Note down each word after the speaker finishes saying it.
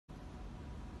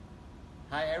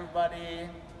Hi everybody,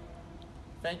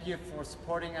 thank you for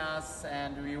supporting us,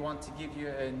 and we want to give you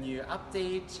a new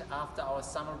update after our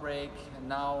summer break. And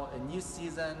now a new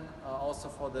season also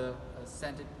for the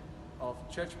Center of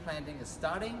Church Planting is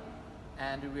starting,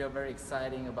 and we are very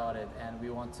excited about it, and we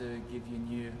want to give you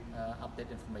new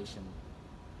update information.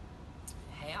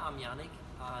 Hey, I'm Yannick.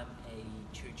 I'm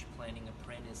a church planting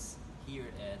apprentice here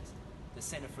at the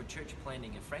Center for Church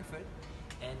Planting in Frankfurt,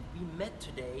 and we met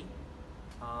today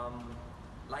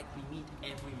like we meet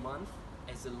every month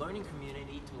as a learning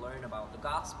community to learn about the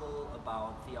gospel,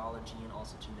 about theology, and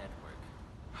also to network.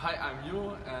 Hi, I'm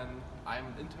Jo, and I'm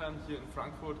an intern here in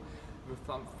Frankfurt with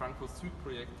the Frankfurt Süd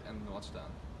project and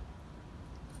Nordstern.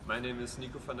 My name is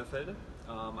Nico van der Velde.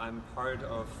 I'm part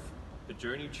of the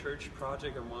Journey Church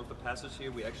project. I'm one of the pastors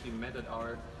here. We actually met at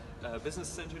our business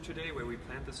center today, where we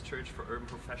plant this church for urban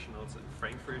professionals in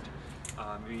Frankfurt.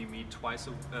 We meet twice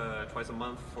a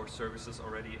month for services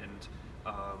already, and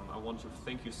I want to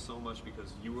thank you so much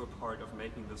because you were part of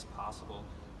making this possible.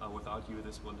 Without you,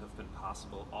 this wouldn't have been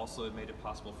possible. Also, it made it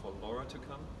possible for Laura to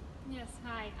come. Yes,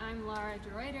 hi, I'm Laura de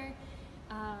Ruyter.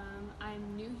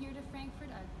 I'm new here to Frankfurt.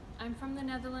 I'm from the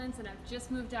Netherlands, and I've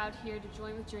just moved out here to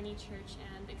join with Journey Church,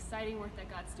 and exciting work that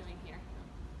God's doing here.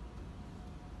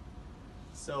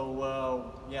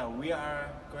 So yeah, we are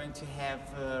going to have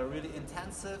a really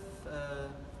intensive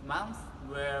month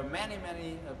where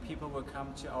many people will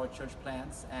come to our church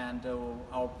plants, and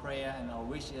our prayer and our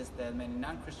wish is that many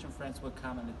non-Christian friends will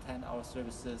come and attend our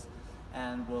services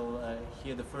and will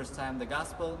hear the first time the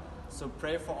gospel. So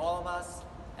pray for all of us,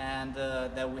 and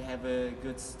that we have a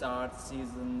good start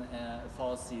season,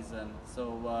 fall season.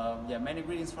 So yeah, many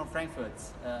greetings from Frankfurt,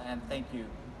 and thank you.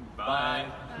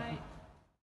 Bye. Bye.